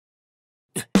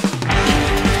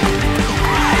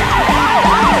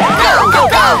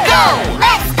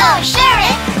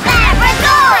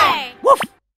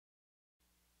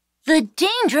the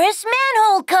dangerous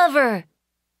manhole cover.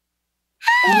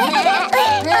 3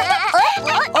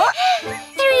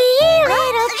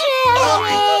 little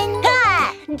children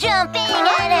jumping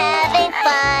and having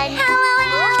fun. Hello,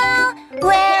 hello,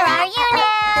 where are you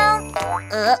now?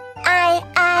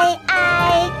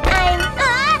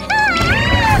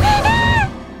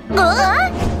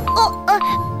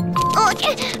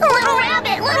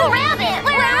 Little rabbit,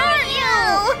 where are you?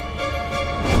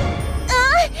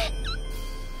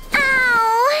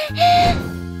 Ow!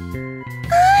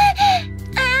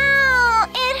 Ow,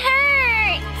 it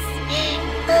hurts.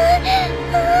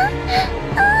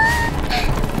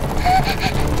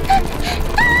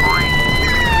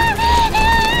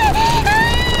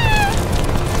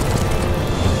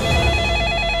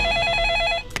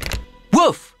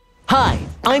 Woof! Hi,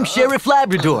 I'm Sheriff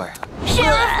Labrador.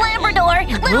 Sheriff Labrador,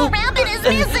 little rabbit is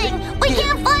missing. We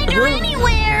can't find her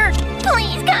anywhere.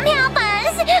 Please come help us.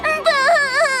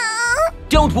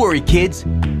 Don't worry, kids.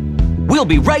 We'll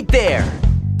be right there.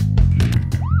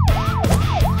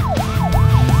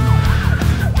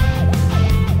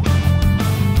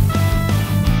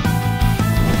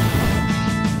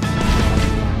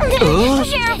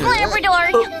 Sheriff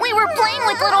Labrador, we were playing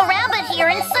with little rabbit here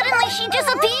and suddenly she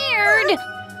disappeared.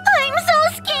 I'm so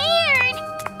scared.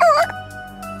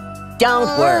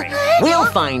 Don't worry, we'll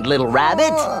find little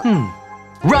rabbit.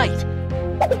 Right.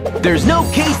 There's no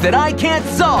case that I can't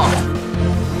solve.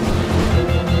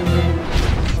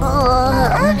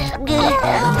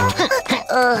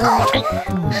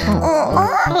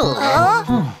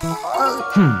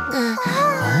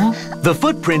 The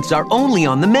footprints are only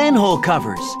on the manhole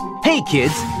covers. Hey,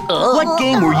 kids, what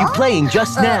game were you playing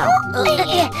just now?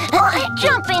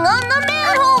 Jumping on the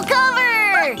manhole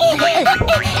cover!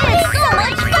 It's so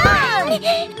much fun!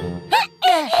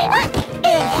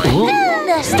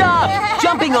 Stop!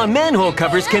 Jumping on manhole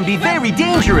covers can be very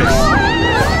dangerous.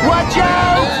 Watch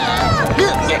out!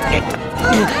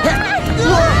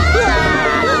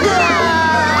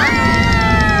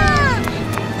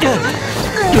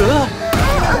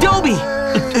 Dobie!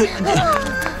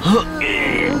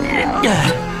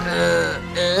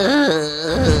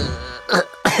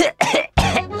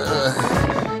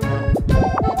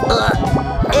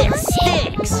 It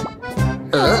stinks.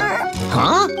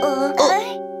 Huh?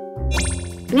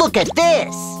 Look at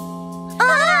this.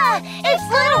 It's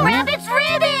little rabbit's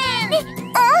ribbon!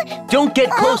 Don't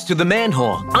get close to the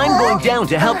manhole. I'm going down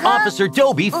to help Officer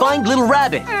Dobie find Little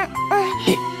Rabbit.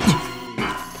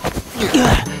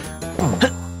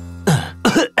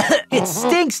 It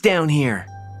stinks down here.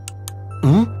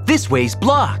 This way's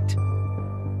blocked.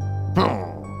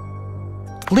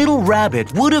 Little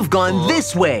Rabbit would have gone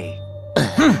this way.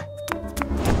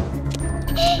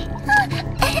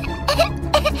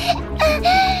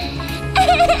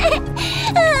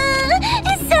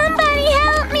 Somebody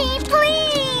help me,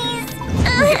 please!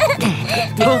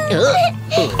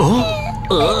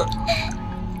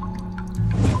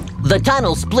 The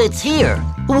tunnel splits here.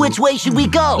 Which way should we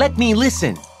go? Let me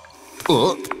listen.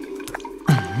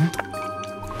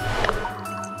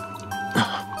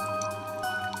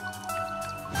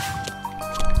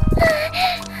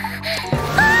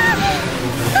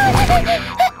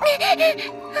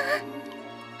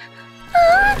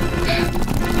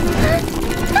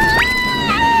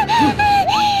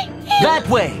 That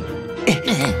way!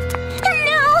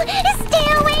 No! Stay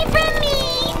away from me!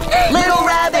 Little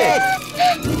Rabbit!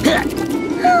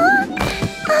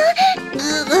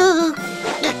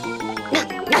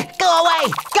 Go away!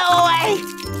 Go away!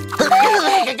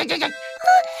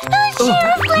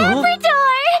 Sheriff Labrador!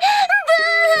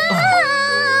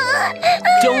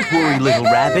 Don't worry, Little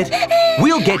Rabbit.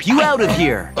 We'll get you out of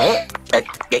here.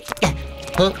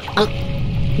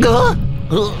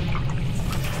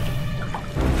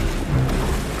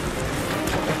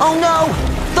 Oh no!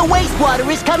 The wastewater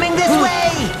is coming this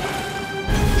way!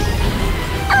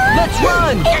 Let's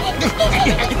run!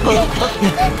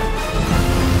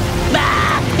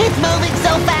 It's moving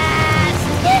so fast!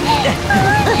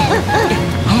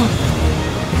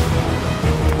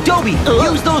 Dobie,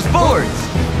 use those boards!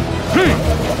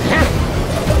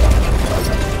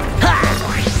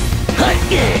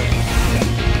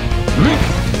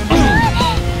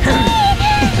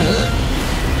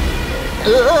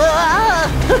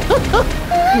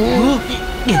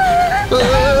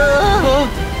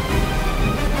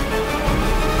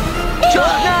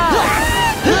 Jump now!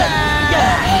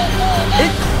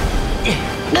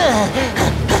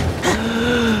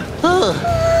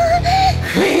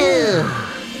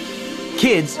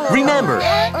 Kids, remember,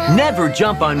 never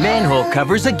jump on manhole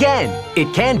covers again.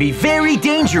 It can be very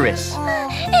dangerous.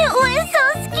 It was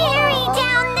so scary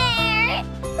down there.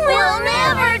 We'll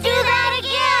never do that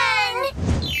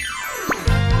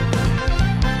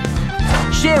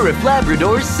Sheriff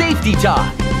Labrador's Safety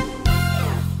Talk.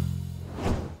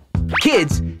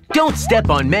 Kids, don't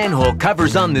step on manhole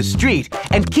covers on the street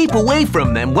and keep away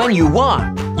from them when you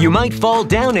walk. You might fall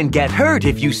down and get hurt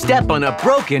if you step on a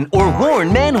broken or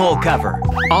worn manhole cover.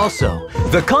 Also,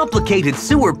 the complicated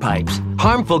sewer pipes,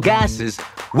 harmful gases,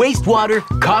 wastewater,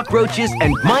 cockroaches,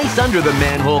 and mice under the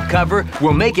manhole cover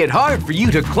will make it hard for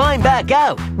you to climb back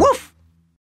out. Woof!